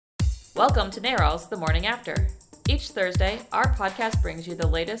Welcome to NARAL's The Morning After. Each Thursday, our podcast brings you the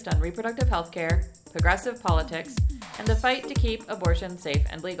latest on reproductive health care, progressive politics, and the fight to keep abortion safe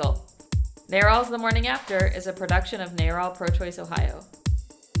and legal. NARAL's The Morning After is a production of NARAL Pro-Choice Ohio.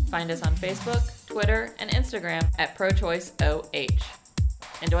 Find us on Facebook, Twitter, and Instagram at ProChoiceOH.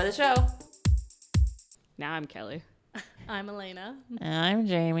 Enjoy the show. Now I'm Kelly. I'm Elena. And I'm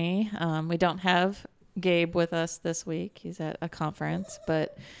Jamie. We don't have Gabe with us this week. He's at a conference,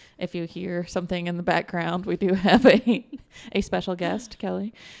 but if you hear something in the background, we do have a special guest,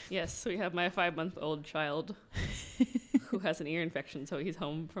 Kelly. Yes, we have my 5-month-old child who has an ear infection, so he's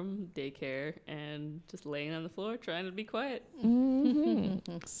home from daycare and just laying on the floor trying to be quiet.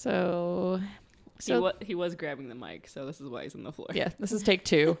 Mm-hmm. So he was grabbing the mic, so this is why he's on the floor. Yeah, this is take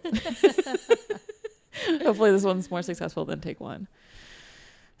 2. Hopefully this one's more successful than take 1.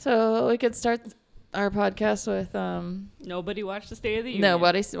 So we could start our podcast with Nobody watched the State of the Union.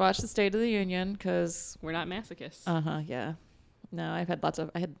 Nobody watched the State of the Union because we're not masochists. Yeah. No, I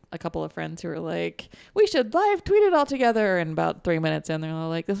had a couple of friends who were like, we should live tweet it all together, and about 3 minutes in, they're all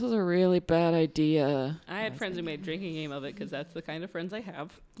like, this was a really bad idea. I had friends who made drinking game of it because that's the kind of friends I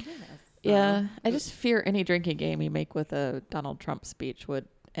have. Yes. Yeah, I just fear any drinking game you make with a Donald Trump speech would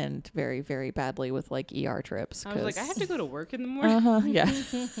end very, very badly with like ER trips. I was like, I have to go to work in the morning. Yeah,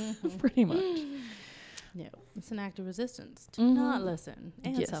 pretty much. No, it's an act of resistance to not listen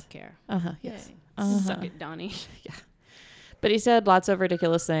and Yes. self-care. Yes. Yay. Suck it, Donnie. Yeah. But he said lots of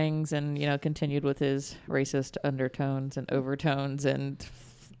ridiculous things and, continued with his racist undertones and overtones and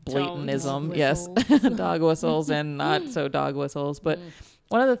blatantism. Dog Yes. whistles. Dog whistles and not so dog whistles. But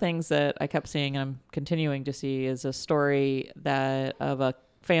one of the things that I kept seeing and I'm continuing to see is a story of a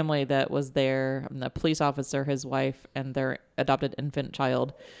family that was there, the police officer, his wife, and their adopted infant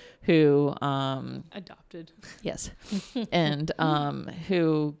child who Adopted. yes and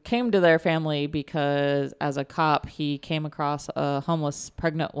who came to their family because as a cop he came across a homeless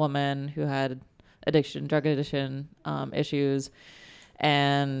pregnant woman who had drug addiction issues,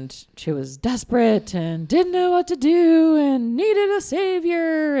 and she was desperate and didn't know what to do and needed a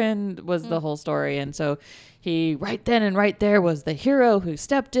savior and was the whole story. And so he right then and right there was the hero who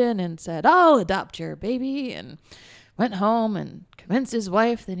stepped in and said, I'll adopt your baby, and went home and convinced his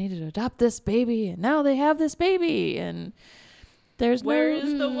wife they needed to adopt this baby, and now they have this baby. And Where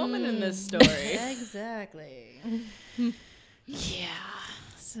is the woman in this story? Exactly. Yeah.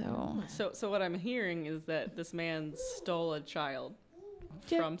 So what I'm hearing is that this man stole a child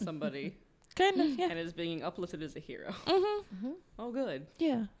from somebody Kind of, yeah. and is being uplifted as a hero. Mm-hmm. Oh, good.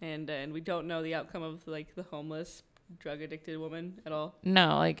 Yeah. And we don't know the outcome of like the homeless, drug addicted woman at all.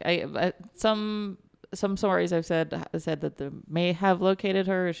 No, like some stories I've said that they may have located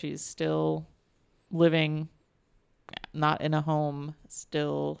her. She's still living, not in a home,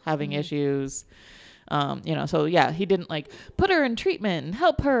 still having issues. So yeah, he didn't like put her in treatment and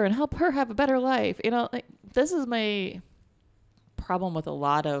help her have a better life. Like this is my problem with a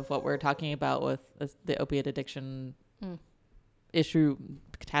lot of what we're talking about with the opiate addiction issue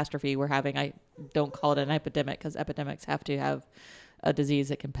catastrophe we're having. I don't call it an epidemic because epidemics have to have a disease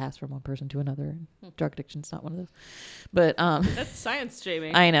that can pass from one person to another. Drug addiction's not one of those. But that's science,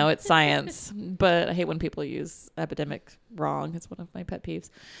 Jamie. I know it's science, but I hate when people use epidemic wrong. It's one of my pet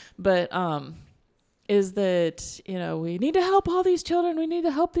peeves. But is that we need to help all these children. We need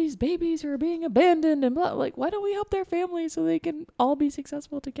to help these babies who are being abandoned and blah. Like, why don't we help their families so they can all be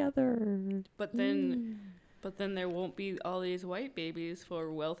successful together? But then there won't be all these white babies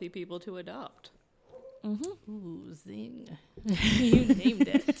for wealthy people to adopt. Mm-hmm. Ooh, zing. You named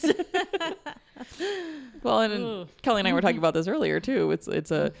it. Well, and Kelly and I were talking about this earlier too.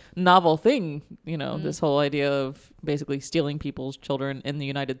 It's a novel thing, this whole idea of basically stealing people's children in the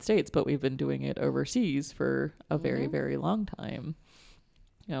United States, but we've been doing it overseas for a very, very long time.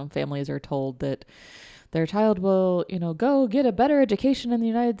 Families are told that their child will, go get a better education in the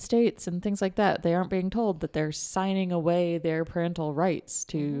United States and things like that. They aren't being told that they're signing away their parental rights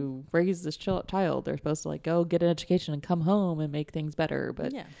to raise this child. They're supposed to like go get an education and come home and make things better.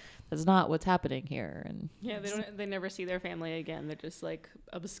 But that's not what's happening here. And yeah, they never see their family again. They're just like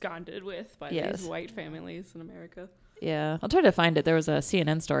absconded with by these white families in America. Yeah, I'll try to find it. There was a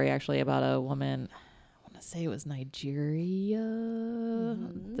CNN story actually about a woman. I say it was Nigeria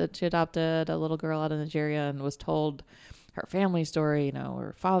that she adopted a little girl out of Nigeria and was told her family story. You know,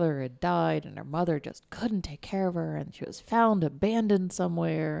 her father had died and her mother just couldn't take care of her, and she was found abandoned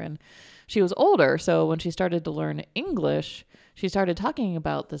somewhere. And she was older, so when she started to learn English, she started talking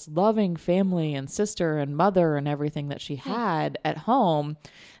about this loving family and sister and mother and everything that she had at home.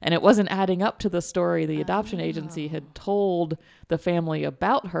 And it wasn't adding up to the story the adoption agency had told the family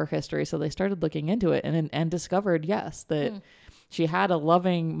about her history. So they started looking into it and discovered, yes, that she had a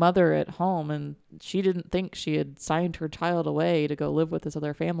loving mother at home, and she didn't think she had signed her child away to go live with this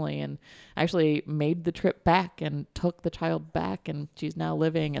other family, and actually made the trip back and took the child back, and she's now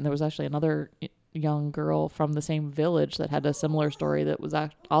living. And there was actually another young girl from the same village that had a similar story that was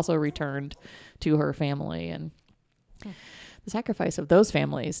also returned to her family. And the sacrifice of those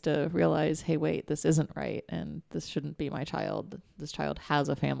families to realize, hey, wait, this isn't right, and this shouldn't be my child. This child has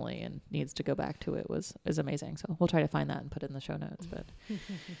a family and needs to go back to it is amazing. So we'll try to find that and put it in the show notes. But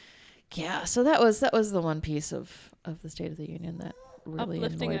yeah, so that was the one piece of the State of the Union that really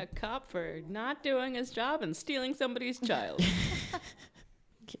uplifting annoyed. a cop for not doing his job and stealing somebody's child.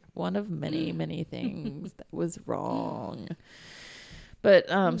 One of many things that was wrong. But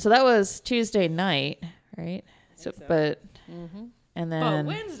so that was Tuesday night, right? So. But and then But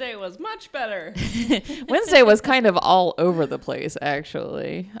Wednesday was much better. Wednesday was kind of all over the place,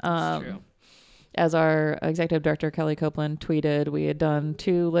 actually. That's true. As our executive director, Kelly Copeland, tweeted, we had done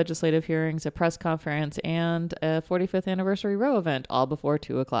 2 legislative hearings, a press conference, and a 45th anniversary Roe event, all before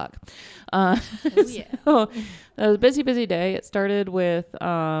 2 o'clock. Yeah. So it was a busy day. It started with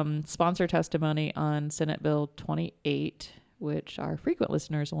sponsor testimony on Senate Bill 28, which our frequent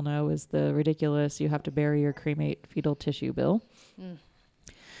listeners will know is the ridiculous you have to bury or cremate fetal tissue bill.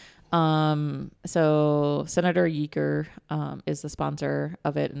 So Senator Yeager is the sponsor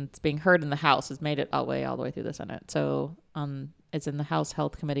of it, and it's being heard in the House. Has made it all the way through the Senate. So it's in the House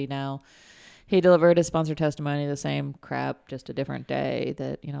Health Committee now. He delivered his sponsor testimony, the same crap, just a different day,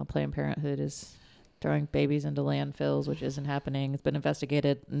 that, you know, Planned Parenthood is throwing babies into landfills, which isn't happening. It's been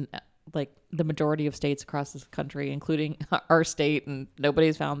investigated in, like, the majority of states across this country, including our state, and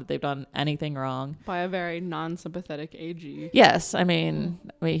nobody's found that they've done anything wrong. By a very non-sympathetic AG. Yes, I mean,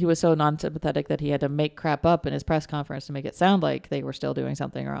 he was so non-sympathetic that he had to make crap up in his press conference to make it sound like they were still doing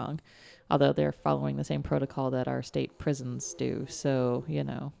something wrong, although they're following the same protocol that our state prisons do. So, you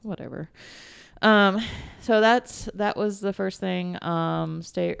know, whatever. So that was the first thing.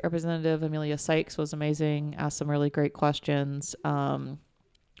 State Representative Amelia Sykes was amazing, asked some really great questions.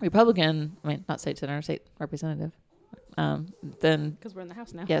 Republican, not state senator, state representative. Then Because we're in the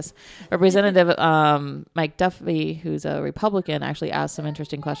House now. yes, Representative Mike Duffy, who's a Republican, actually asked some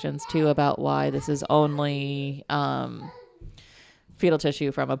interesting questions too about why this is only fetal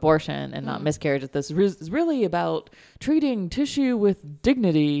tissue from abortion and not miscarriage. If this is really about treating tissue with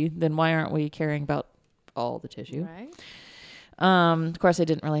dignity, then why aren't we caring about all the tissue? Right. Of course, I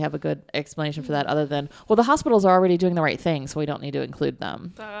didn't really have a good explanation for that other than, well, the hospitals are already doing the right thing, so we don't need to include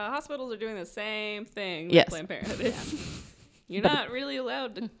them. The hospitals are doing the same thing Yes. with Planned Parenthood is. You're But- not really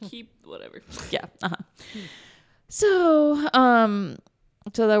allowed to keep whatever. Yeah. So,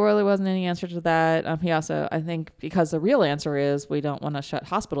 so there really wasn't any answer to that. He also, I think, because the real answer is we don't want to shut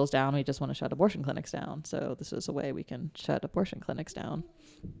hospitals down, we just want to shut abortion clinics down. So this is a way we can shut abortion clinics down.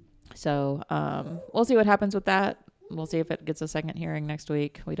 So we'll see what happens with that. We'll see if it gets a second hearing next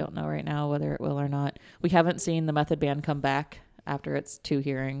week. We don't know right now whether it will or not. We haven't seen the method ban come back after its 2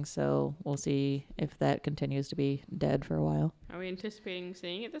 hearings, so we'll see if that continues to be dead for a while. Are we anticipating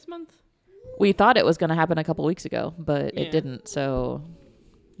seeing it this month? We thought it was going to happen a couple weeks ago, but Yeah. it didn't. So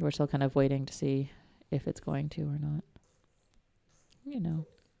we're still kind of waiting to see if it's going to or not. You know.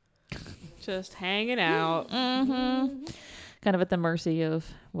 Just hanging out. Mm-hmm. Kind of at the mercy of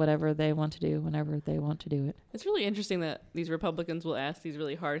whatever they want to do whenever they want to do it. It's really interesting that these Republicans will ask these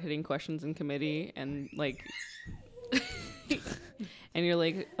really hard-hitting questions in committee and, like... and you're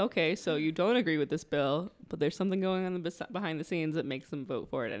like, okay, so you don't agree with this bill, but there's something going on behind the scenes that makes them vote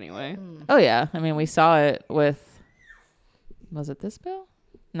for it anyway. Oh, yeah. I mean, we saw it with... Was it this bill?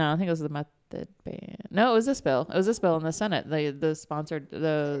 No, I think it was the method ban. No, it was this bill. It was this bill in the Senate.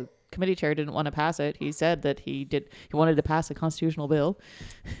 The committee chair didn't want to pass it. He said that he wanted to pass a constitutional bill.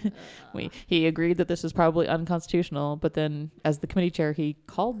 He agreed that this was probably unconstitutional, but then as the committee chair, he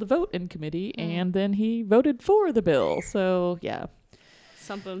called the vote in committee and then he voted for the bill. So, yeah.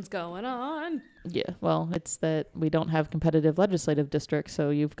 Something's going on. Yeah, well, it's that we don't have competitive legislative districts,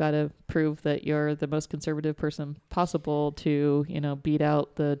 so you've got to prove that you're the most conservative person possible to, beat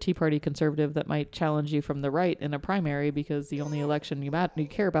out the Tea Party conservative that might challenge you from the right in a primary, because the only election you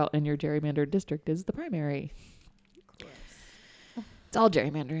care about in your gerrymandered district is the primary. It's all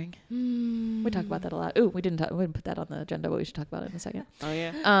gerrymandering. We talk about that a lot. Ooh, we didn't put that on the agenda, but we should talk about it in a second. Oh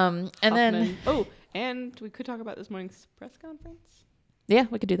yeah. And then and we could talk about this morning's press conference. yeah,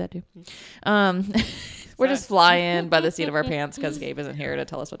 we could do that too. We're just flying by the seat of our pants because Gabe isn't here to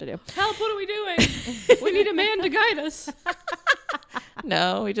tell us what to do. Help! What are we doing? We need a man to guide us.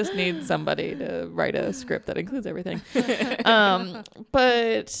 No, we just need somebody to write a script that includes everything. So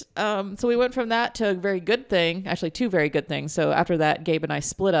we went from that to a very good thing, actually two very good things. So after that, Gabe and I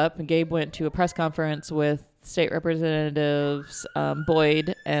split up, and Gabe went to a press conference with State Representatives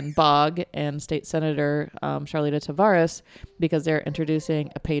Boyd and Bogg and State Senator Charlita Tavares because they're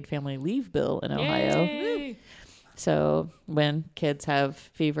introducing a paid family leave bill in Ohio. Yay. So when kids have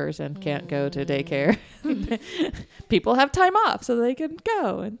fevers and can't go to daycare, people have time off so they can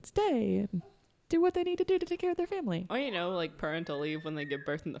go and stay and do what they need to do to take care of their family. Or, like parental leave when they give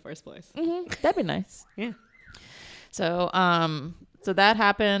birth in the first place. That'd be nice. Yeah. So, so that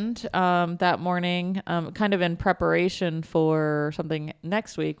happened that morning, kind of in preparation for something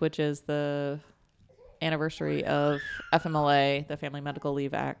next week, which is the anniversary of FMLA, the Family Medical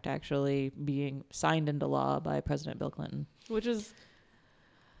Leave Act, actually being signed into law by President Bill Clinton. Which is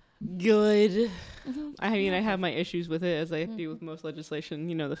good. I mean, I have my issues with it, as I do with most legislation.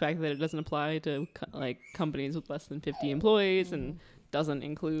 The fact that it doesn't apply to companies with less than 50 employees and doesn't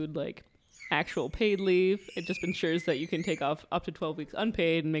include actual paid leave. It just ensures that you can take off up to 12 weeks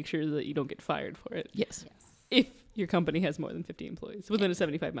unpaid and make sure that you don't get fired for it. Yes. If your company has more than 50 employees within a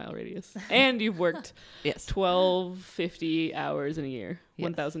 75-mile radius. And you've worked Yes. 1,250 hours in a year. Yes.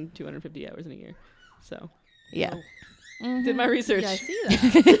 1,250 hours in a year. So, Yeah. did my research. Yeah, I see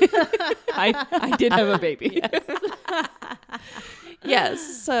that. I did have a baby.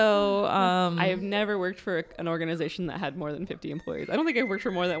 Yes. So, I have never worked for an organization that had more than 50 employees. I don't think I've worked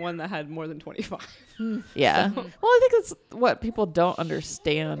for more than one that had more than 25. yeah. Well, I think that's what people don't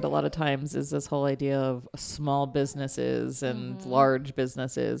understand a lot of times is this whole idea of small businesses and large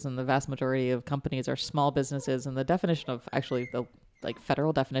businesses, and the vast majority of companies are small businesses, and the definition of actually the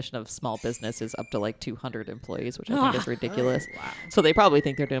federal definition of small business is up to 200 employees, which I think is ridiculous. Oh, wow. So they probably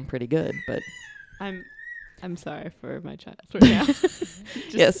think they're doing pretty good, but I'm sorry for my child. For now.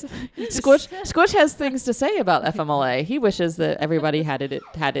 yes, Squish has things to say about FMLA. He wishes that everybody had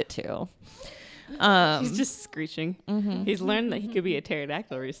it too. He's just screeching. He's learned that he could be a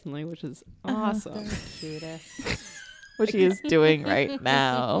pterodactyl recently, which is awesome. Cutest. Which he is doing right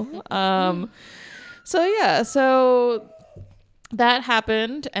now. So that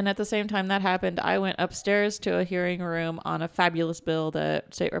happened, and at the same time that happened, I went upstairs to a hearing room on a fabulous bill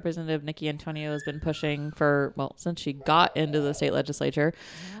that State Representative Nikki Antonio has been pushing since she got into the state legislature,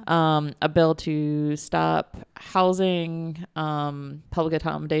 a bill to stop housing, public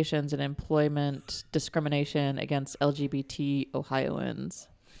accommodations, and employment discrimination against LGBT Ohioans.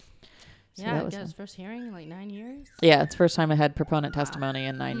 So Yeah, I guess first hearing in 9 years. Yeah, it's the first time I had proponent testimony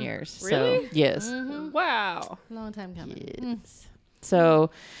in 9 years. Really? So, yes. Wow. Long time coming. Yes. So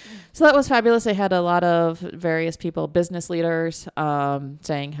that was fabulous. They had a lot of various people, business leaders,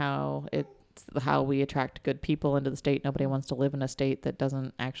 saying how we attract good people into the state. Nobody wants to live in a state that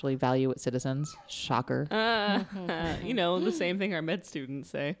doesn't actually value its citizens. Shocker. The same thing our med students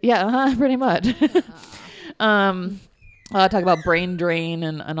say. Yeah, pretty much. Talk about brain drain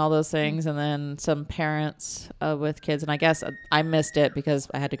and all those things, and then some parents with kids. And I guess I missed it because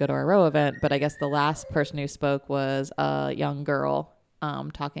I had to go to our row event, but I guess the last person who spoke was a young girl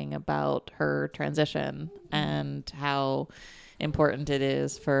talking about her transition and how important it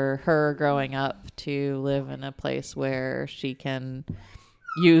is for her growing up to live in a place where she can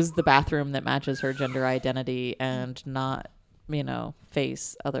use the bathroom that matches her gender identity and not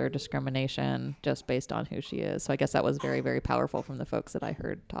face other discrimination just based on who she is. So I guess that was very, very powerful from the folks that I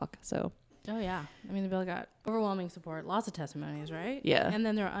heard talk. So. Oh, yeah. I mean, the bill got overwhelming support, lots of testimonies, right? Yeah. And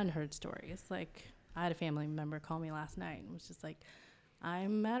then there are unheard stories. I had a family member call me last night and was just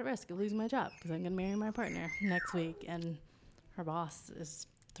I'm at risk of losing my job because I'm going to marry my partner next week. And her boss is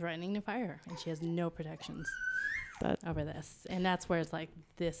threatening to fire her, and she has no protections over this. And that's where it's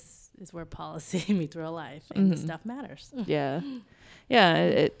this is where policy meets real life, and this stuff matters. Yeah. Yeah.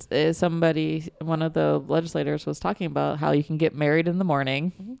 It is one of the legislators was talking about how you can get married in the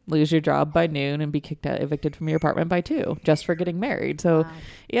morning, lose your job by noon, and be evicted from your apartment by 2 just for getting married. So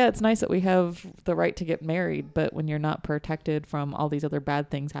yeah, it's nice that we have the right to get married, but when you're not protected from all these other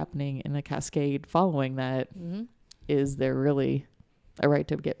bad things happening in a cascade following that, is there really a right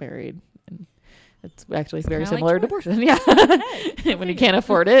to get married? And it's actually very similar to abortion. Yeah. When you can't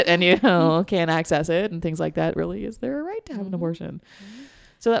afford it and you can't access it and things like that, really, is there a right to have an abortion?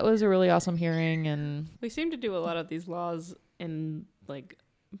 So that was a really awesome hearing. And we seem to do a lot of these laws in like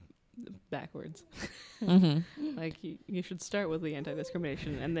backwards. Mm-hmm. Like you should start with the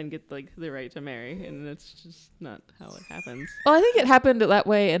anti-discrimination and then get like the right to marry, and it's just not how it happens. Well, I think it happened that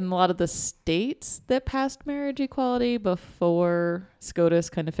way in a lot of the states that passed marriage equality before SCOTUS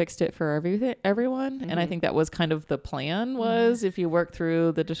kind of fixed it for everyone. And I think that was kind of the plan was if you work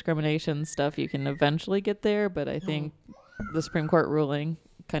through the discrimination stuff, you can eventually get there. But I think the Supreme Court ruling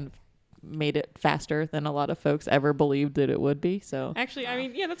kind of made it faster than a lot of folks ever believed that it would be. So Actually, I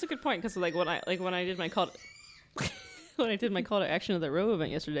mean, yeah, that's a good point, because when I did my call when I did my call to action at the Roe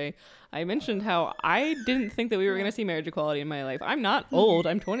event yesterday, I mentioned how I didn't think that we were going to see marriage equality in my life. I'm not old.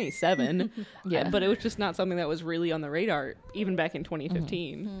 I'm 27. Yeah. But it was just not something that was really on the radar even back in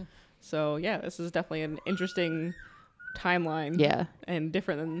 2015. So yeah, this is definitely an interesting timeline. Yeah. And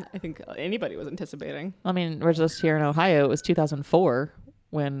different than I think anybody was anticipating. I mean, we're just here in Ohio. It was 2004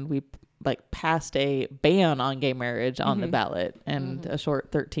 when we passed a ban on gay marriage on the ballot, and a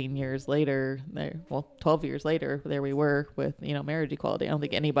short 13 years later, 12 years later, there we were with marriage equality. I don't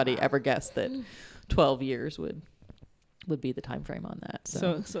think anybody ever guessed that 12 years would be the time frame on that.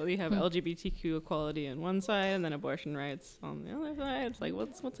 So you have LGBTQ equality on one side, and then abortion rights on the other side. It's like,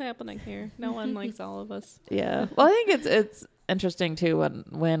 what's happening here? No one likes all of us. Yeah. Well, I think it's interesting too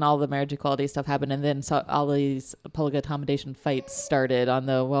when all the marriage equality stuff happened, and then all these public accommodation fights started on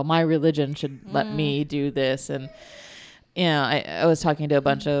my religion should let me do this. And I was talking to a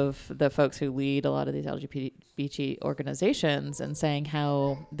bunch of the folks who lead a lot of these LGBT organizations and saying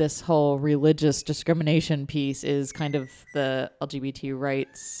how this whole religious discrimination piece is kind of the LGBT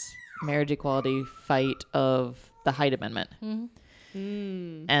rights marriage equality fight of the Hyde Amendment.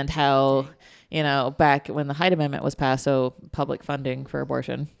 And how back when the Hyde Amendment was passed, so public funding for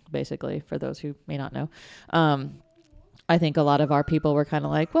abortion, basically, for those who may not know, I think a lot of our people were kind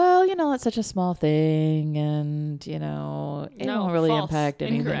of like, well, it's such a small thing, and it won't really impact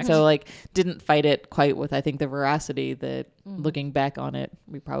anything. Incorrect. So didn't fight it quite with, I think, the veracity that looking back on it,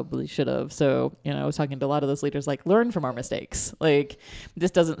 we probably should have. So, I was talking to a lot of those leaders, learn from our mistakes.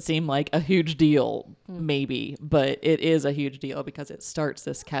 This doesn't seem like a huge deal, maybe, but it is a huge deal because it starts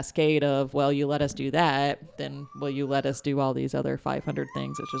this cascade of, well, you let us do that, then will you let us do all these other 500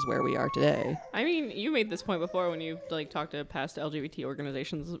 things, which is where we are today. I mean, you made this point before when you talked to past LGBT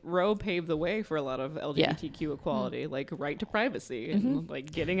organizations. Roe paved the way for a lot of LGBTQ equality, right to privacy and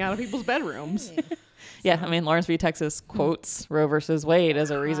getting out of people's bedrooms. Yeah, I mean, Lawrence v. Texas quotes Roe versus Wade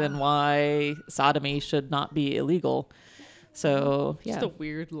as a reason why sodomy should not be illegal. So, yeah. Just a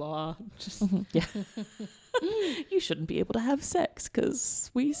weird law. Just yeah. You shouldn't be able to have sex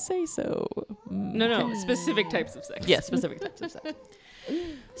because we say so. No, specific types of sex. Yeah, specific types of sex.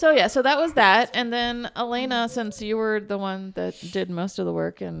 So that was that. And then Elena, since you were the one that did most of the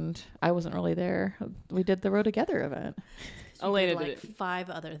work and I wasn't really there, we did the Row Together event. Elena did did it. 5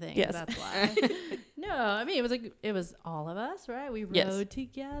 other things. Yes. That's why. No, I mean it was all of us, right? We rode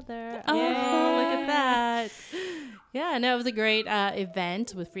together. Oh, look at that. Yeah, no, it was a great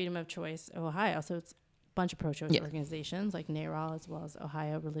event with Freedom of Choice Ohio. So it's a bunch of pro-choice organizations like NARAL, as well as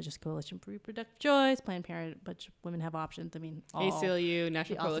Ohio Religious Coalition for Reproductive Choice, Planned Parenthood, a bunch of women have options. I mean, ACLU,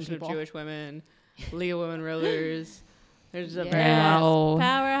 National Coalition of Jewish Women, League of Women Rollers. There's a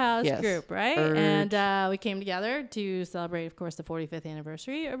powerhouse group, right? Urge. And we came together to celebrate, of course, the 45th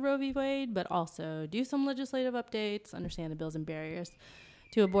anniversary of Roe v. Wade, but also do some legislative updates, understand the bills and barriers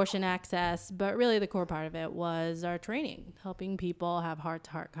to abortion access. But really the core part of it was our training, helping people have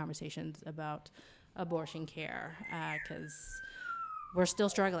heart-to-heart conversations about abortion care, because we're still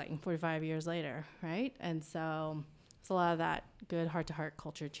struggling 45 years later, right? And so it's a lot of that good heart-to-heart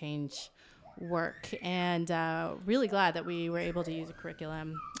culture change work, and really glad that we were able to use a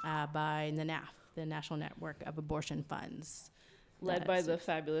curriculum by the NAF, the National Network of Abortion Funds, led by the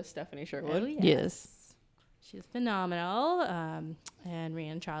fabulous Stephanie Sherwood. Oh, Yes. She's phenomenal. And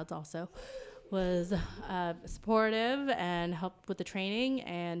Rhiannon Childs also was supportive and helped with the training,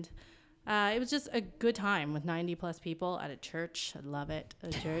 and it was just a good time with 90 plus people at a church. I love it. A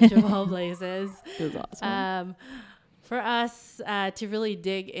church of all places. It was awesome. For us to really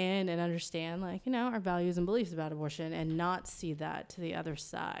dig in and understand, our values and beliefs about abortion, and not see that to the other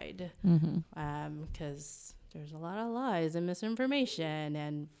side, because there's a lot of lies and misinformation,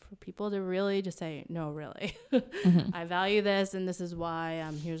 and for people to really just say, no, really, I value this, and this is why.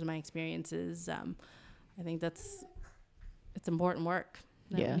 Here's my experiences. I think it's important work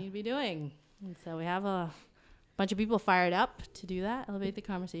that we need to be doing, and so we have a bunch of people fired up to do that, elevate the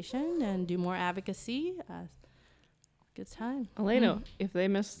conversation, and do more advocacy. Good time. Elena, if they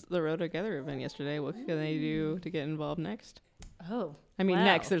missed the Row Together event yesterday, what can they do to get involved next? Oh. I mean, wow.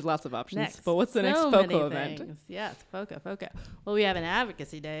 next, there's lots of options. Next. But what's the next So FOCO many event? things. Yes, FOCO. Well, we have an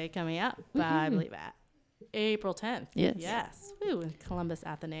advocacy day coming up, I believe, at April 10th. Yes. Woo, in Columbus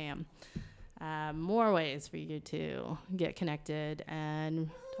Athenaeum. More ways for you to get connected and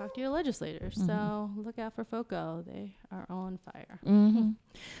talk to your legislators. So look out for FOCO. They are on fire.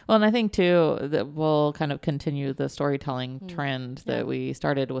 Well, and I think too that we'll kind of continue the storytelling trend that we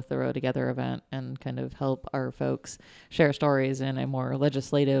started with the Row Together event and kind of help our folks share stories in a more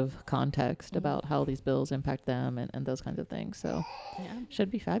legislative context about how these bills impact them and those kinds of things. So should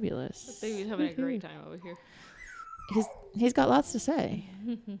be fabulous. Baby's having a great time over here. He's got lots to say.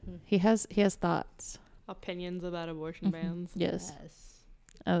 He has thoughts. Opinions about abortion bans. Yes.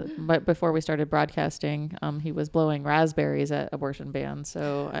 But before we started broadcasting, he was blowing raspberries at abortion bans.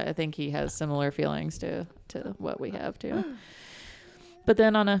 So I think he has similar feelings to what we have too. But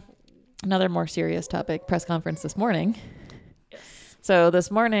then on another more serious topic, press conference this morning. Yes. So this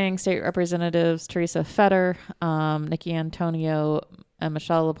morning, State Representatives Teresa Fetter, Nikki Antonio, and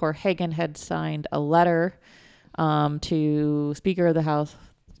Michelle Lepore Hagan had signed a letter to Speaker of the House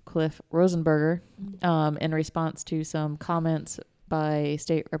Cliff Rosenberger in response to some comments by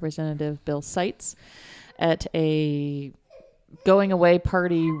State Representative Bill Seitz at a going away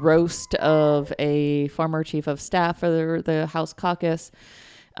party roast of a former chief of staff for the House caucus,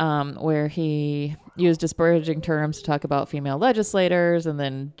 where he used disparaging terms to talk about female legislators and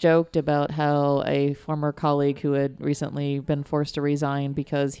then joked about how a former colleague who had recently been forced to resign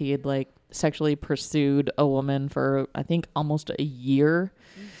because he had sexually pursued a woman for I think almost a year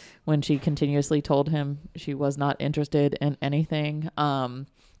when she continuously told him she was not interested in anything.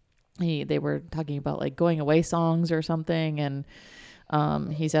 They were talking about going away songs or something, and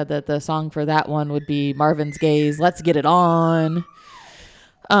he said that the song for that one would be Marvin Gaye's "Let's Get It On."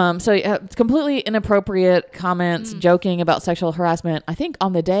 So it's completely inappropriate comments, joking about sexual harassment. I think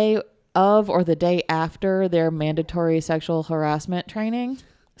on the day of or the day after their mandatory sexual harassment training.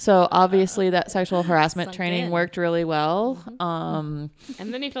 So obviously that sexual harassment training worked really well. And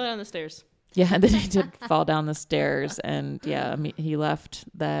then he fell down the stairs. Yeah, and then he did fall down the stairs, and he left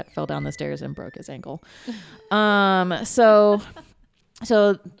that, fell down the stairs and broke his ankle. So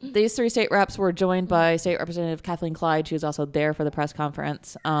these three state reps were joined by State Representative Kathleen Clyde. She was also there for the press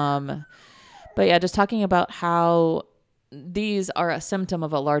conference. But yeah, just talking about how these are a symptom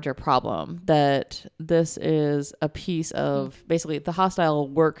of a larger problem, that this is a piece of basically the hostile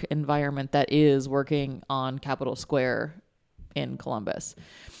work environment that is working on Capitol Square in Columbus.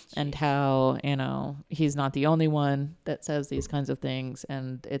 And how, he's not the only one that says these kinds of things.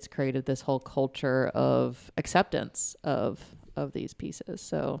 And it's created this whole culture of acceptance of these pieces.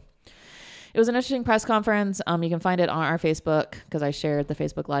 So it was an interesting press conference. You can find it on our Facebook because I shared the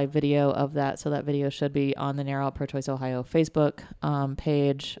Facebook Live video of that. So that video should be on the NARAL Pro-Choice Ohio Facebook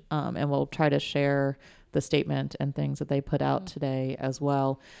page. And we'll try to share the statement and things that they put out today as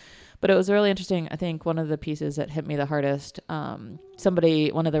well. But it was really interesting. I think one of the pieces that hit me the hardest, one of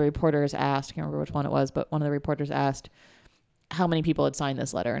the reporters asked, I can't remember which one it was, but one of the reporters asked how many people had signed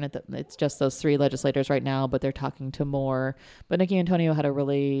this letter. And it's just those three legislators right now, but they're talking to more. But Nikki Antonio had a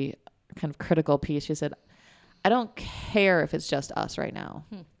really kind of critical piece. She said, I don't care if it's just us right now.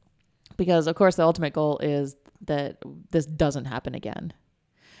 Because, of course, the ultimate goal is that this doesn't happen again.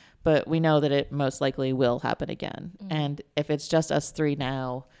 But we know that it most likely will happen again. And if it's just us three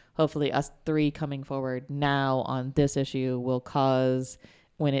now, hopefully us three coming forward now on this issue will cause,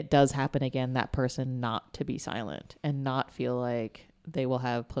 when it does happen again, that person not to be silent and not feel like they will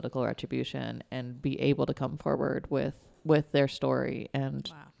have political retribution and be able to come forward with their story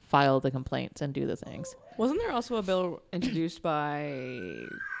and file the complaints and do the things. Wasn't there also a bill introduced by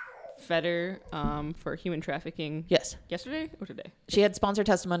Fetter for human trafficking? Yes. Yesterday or today? She had sponsored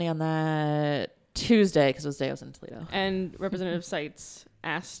testimony on that Tuesday because it was the day I was in Toledo. And Representative Seitz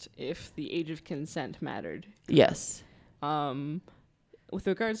asked if the age of consent mattered. Yes. With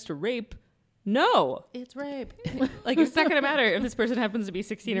regards to rape, no. It's rape. It's not going to matter if this person happens to be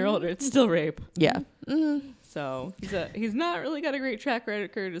 16 or older. It's still rape. Yeah. So he's not really got a great track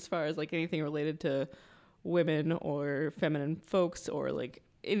record as far as anything related to women or feminine folks or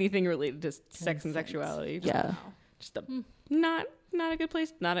anything related to sex and sexuality. Yeah. Just not a good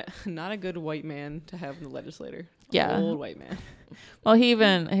place. Not a good white man to have in the legislature. Yeah. Old white man. Well,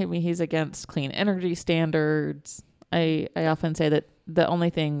 he's against clean energy standards. I often say that the only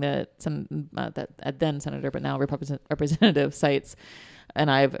thing that then Senator, but now Representative Seitz and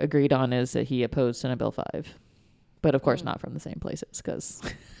I've agreed on is that he opposed Senate Bill 5. But of course not from the same places because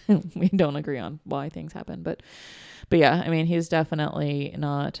we don't agree on why things happen. But yeah, I mean, he's definitely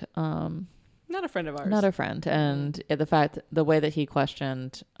not Not a friend of ours. Not a friend. And the way that he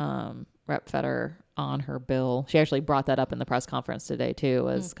questioned Rep Fetter on her bill, she actually brought that up in the press conference today too,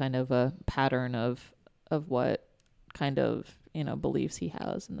 as kind of a pattern of what kind of, beliefs he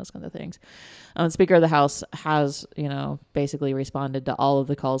has and those kinds of things. Speaker of the House has, basically responded to all of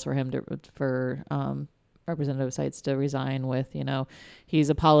the calls for him for Representative Seitz to resign with, he's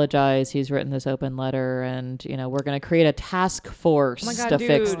apologized, he's written this open letter, and, we're going to create a task force to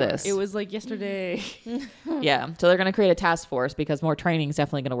fix this. It was like yesterday. Yeah. So they're going to create a task force because more training is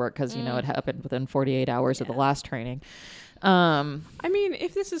definitely going to work because, it happened within 48 hours of the last training. I mean,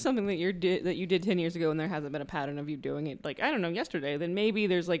 if this is something that you did 10 years ago and there hasn't been a pattern of you doing it, like, I don't know, yesterday, then maybe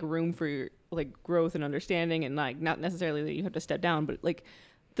there's like room for like growth and understanding, and like not necessarily that you have to step down, but like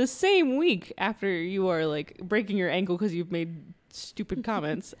the same week after you are like breaking your ankle because you've made stupid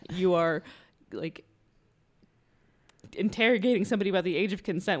comments, you are like interrogating somebody about the age of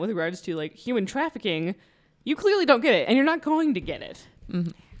consent with regards to like human trafficking. You clearly don't get it, and you're not going to get it.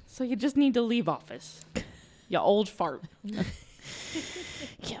 Mm-hmm. So you just need to leave office. You old fart. Yeah,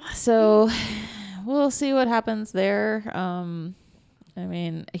 so we'll see what happens there. I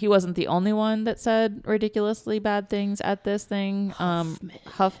mean, he wasn't the only one that said ridiculously bad things at this thing.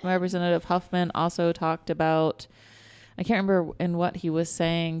 Representative Huffman also talked about, I can't remember in what he was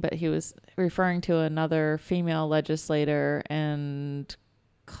saying, but he was referring to another female legislator and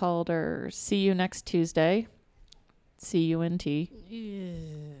called her "See you next Tuesday," CUNT.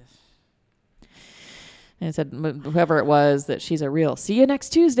 And it said, whoever it was, that she's a real "see you next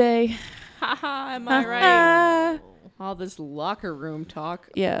Tuesday." Haha, am I right? All this locker room talk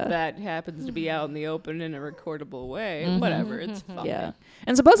yeah. that happens to be out in the open in a recordable way. Mm-hmm. Whatever, it's fine. Yeah.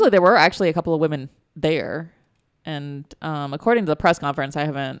 And supposedly there were actually a couple of women there. And according to the press conference, I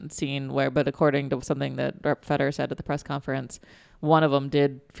haven't seen where, but according to something that Rep. Fetter said at the press conference, one of them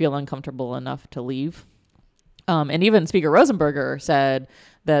did feel uncomfortable enough to leave. And even Speaker Rosenberger said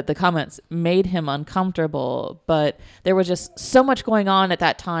that the comments made him uncomfortable, but there was just so much going on at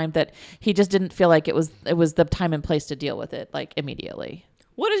that time that he just didn't feel like it was the time and place to deal with it like immediately.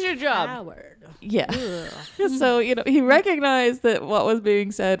 What is your job? Howard. Yeah. So, he recognized that what was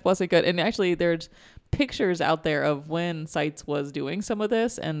being said wasn't good. And actually there's pictures out there of when Seitz was doing some of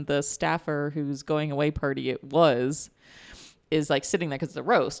this, and the staffer whose going away party it was is like sitting there because it's a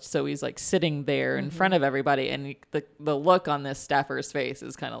roast. So he's like sitting there in front of everybody, and the look on this staffer's face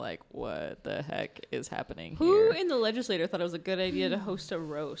is kind of like, what the heck is happening Who here? in the legislature thought it was a good idea to host a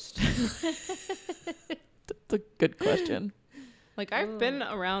roast? That's a good question. Like, I've been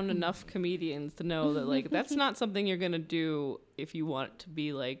around enough comedians to know that like that's not something you're gonna do if you want to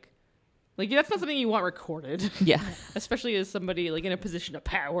be like that's not something you want recorded. Yeah. Especially as somebody like in a position of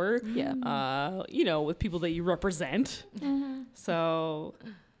power. Yeah. With people that you represent. Mm-hmm. So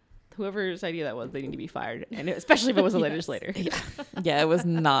whoever's idea that was, they need to be fired. And especially if it was a legislator. Yeah, it was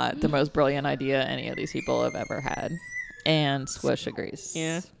not the most brilliant idea any of these people have ever had. And Swish agrees.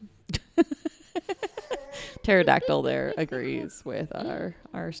 Yeah. Pterodactyl there agrees with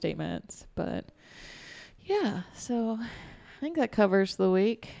our statements. But yeah, so I think that covers the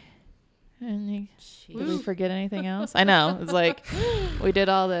week. And did we forget anything else? I know. It's like we did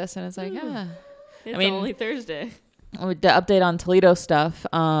all this, and it's like, yeah. It's only Thursday. The update on Toledo stuff.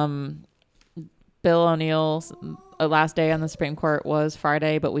 Bill O'Neill's last day on the Supreme Court was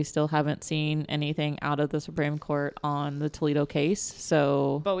Friday, but we still haven't seen anything out of the Supreme Court on the Toledo case.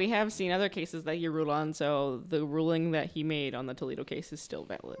 So, but we have seen other cases that he ruled on. So the ruling that he made on the Toledo case is still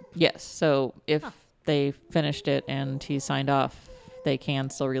valid. Yes. So if they finished it and he signed off, they can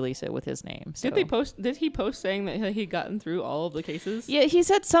still release it with his name. So. Did he post saying that he'd gotten through all of the cases? Yeah, he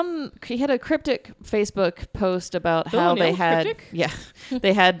said he had a cryptic Facebook post about Bill how O'Neill, they had cryptic? Yeah.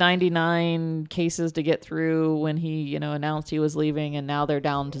 They had 99 cases to get through when he, announced he was leaving, and now they're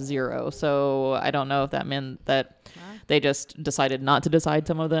down to 0. So I don't know if that meant that they just decided not to decide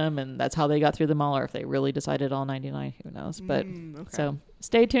some of them, and that's how they got through them all, or if they really decided all 99, who knows. But So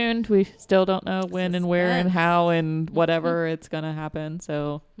stay tuned. We still don't know when and where and how and whatever it's going to happen.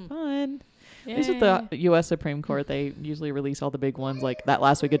 So fun. At least with the U.S. Supreme Court, they usually release all the big ones like that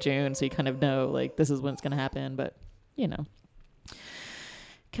last week of June. So you kind of know like this is when it's going to happen. But,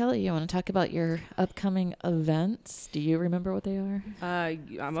 Kelly, you want to talk about your upcoming events? Do you remember what they are?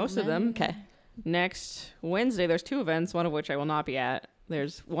 Most of them. Okay. Next Wednesday, there's 2 events, one of which I will not be at.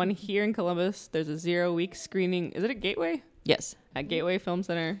 There's one here in Columbus. There's a 0-week screening. Is it at Gateway? Yes. At Gateway Film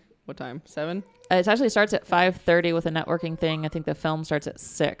Center. What time? 7? It actually starts at 5:30 with a networking thing. I think the film starts at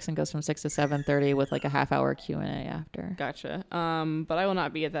 6 and goes from 6 to 7:30 with like a half-hour Q&A after. Gotcha. But I will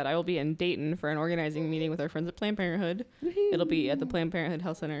not be at that. I will be in Dayton for an organizing meeting with our friends at Planned Parenthood. Woohoo. It'll be at the Planned Parenthood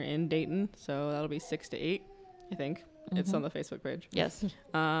Health Center in Dayton. So that'll be 6 to 8, I think. It's on the Facebook page. Yes.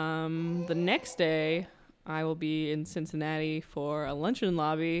 The next day, I will be in Cincinnati for a luncheon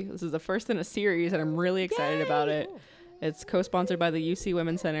lobby. This is the first in a series, and I'm really excited about it. It's co-sponsored by the UC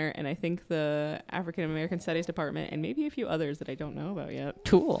Women's Center, and I think the African American Studies Department, and maybe a few others that I don't know about yet.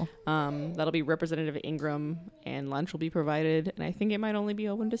 Cool. That'll be Representative Ingram, and lunch will be provided, and I think it might only be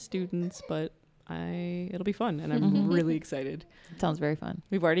open to students, but it'll be fun, and I'm really excited. Sounds very fun.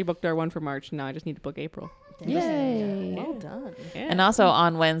 We've already booked our one for March. Now I just need to book April. Yay. Well done. Yeah. And also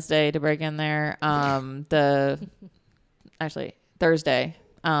on Wednesday, to break in there, Thursday,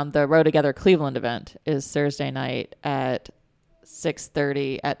 the Row Together Cleveland event is Thursday night at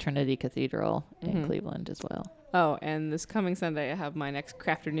 6:30 at Trinity Cathedral in Cleveland as well. Oh, and this coming Sunday, I have my next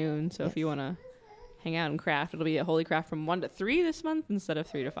crafternoon. So if you want to hang out and craft, it'll be at Holy Craft from 1 to 3 this month instead of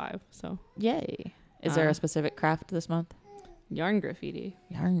 3 to 5. So Yay. Is there a specific craft this month? yarn graffiti.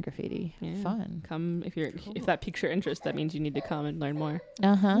 Yarn graffiti. Yeah. Fun. Come if that piques your interest, that means you need to come and learn more.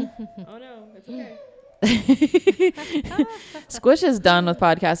 Uh-huh. Oh no, it's okay. Squish is done with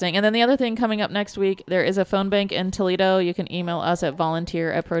podcasting. And then the other thing coming up next week, there is a phone bank in Toledo. You can email us at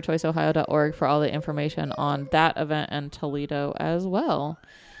volunteer@prochoiceohio.org for all the information on that event in Toledo as well.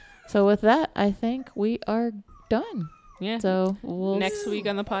 So with that, I think we are done. Yeah. So next week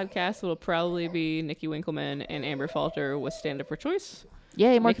on the podcast, it'll probably be Nikki Winkleman and Amber Falter with Stand Up for Choice.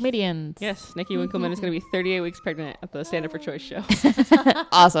 Yay, more comedians. Yes, Nikki Winkleman is going to be 38 weeks pregnant at the Stand Up for Choice show.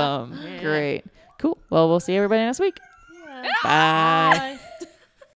 Awesome. Yeah. Great. Cool. Well, we'll see everybody next week. Bye.